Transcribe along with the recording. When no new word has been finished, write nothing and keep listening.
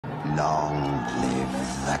Long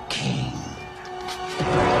live the king.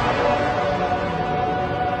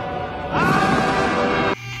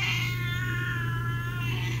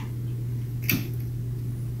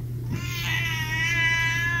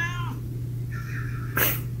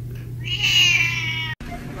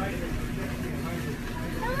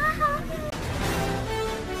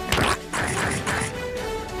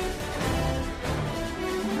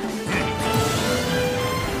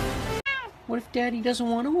 What if Daddy doesn't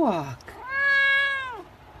want to walk?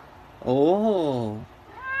 Oh,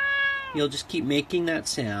 you'll just keep making that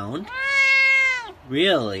sound?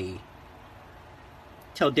 Really?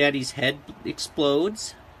 Till Daddy's head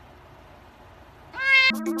explodes?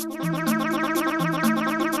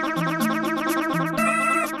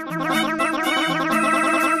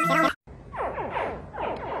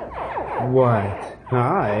 What?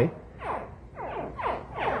 Hi.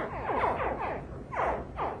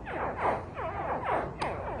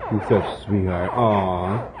 You're such a sweetheart.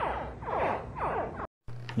 Aww.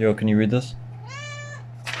 Yo, can you read this?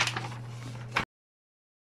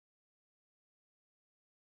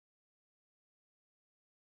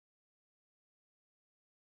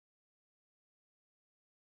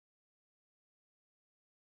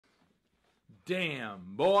 Damn,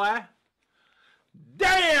 boy.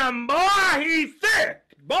 Damn, boy, he's thick.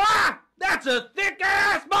 Boy, that's a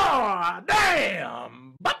thick-ass boy. Damn.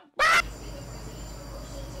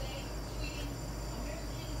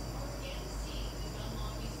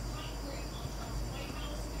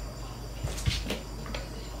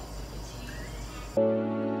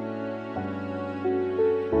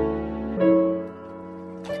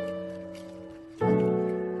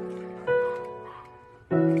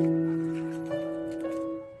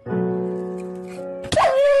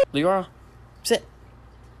 Leora, sit.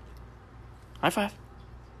 High five.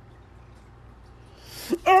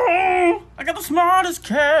 Oh, I got the smartest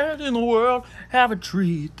cat in the world. Have a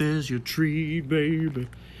treat, there's your treat, baby.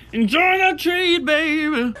 Enjoy that treat,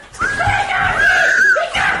 baby.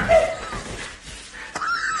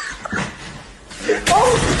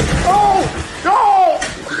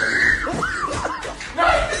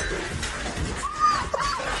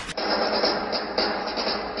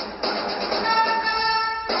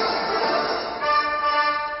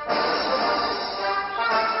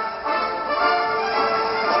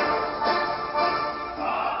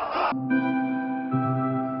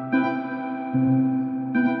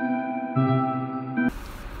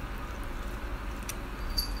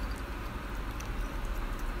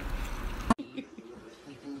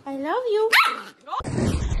 I love you.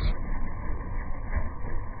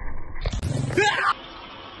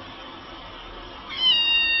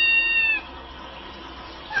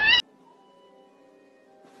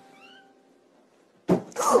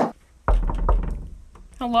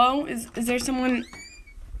 Hello? Is there someone?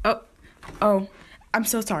 Oh, I'm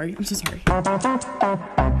so sorry. I'm so sorry.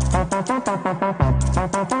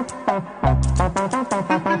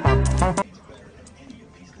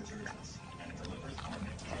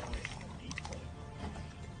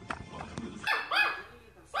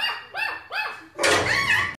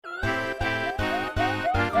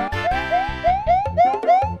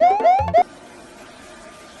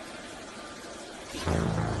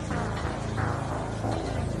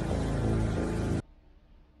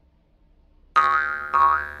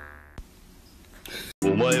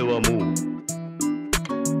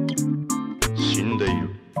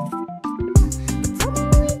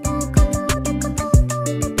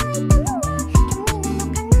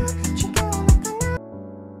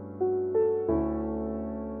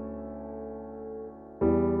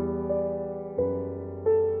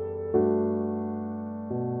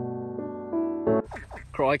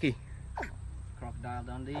 Crikey. Crocodile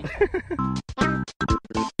Dundee.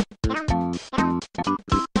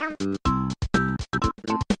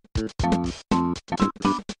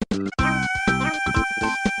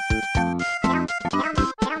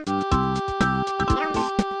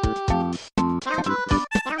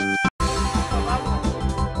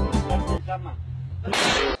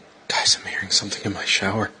 Guys, I'm hearing something in my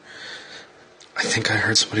shower. I think I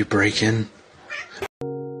heard somebody break in.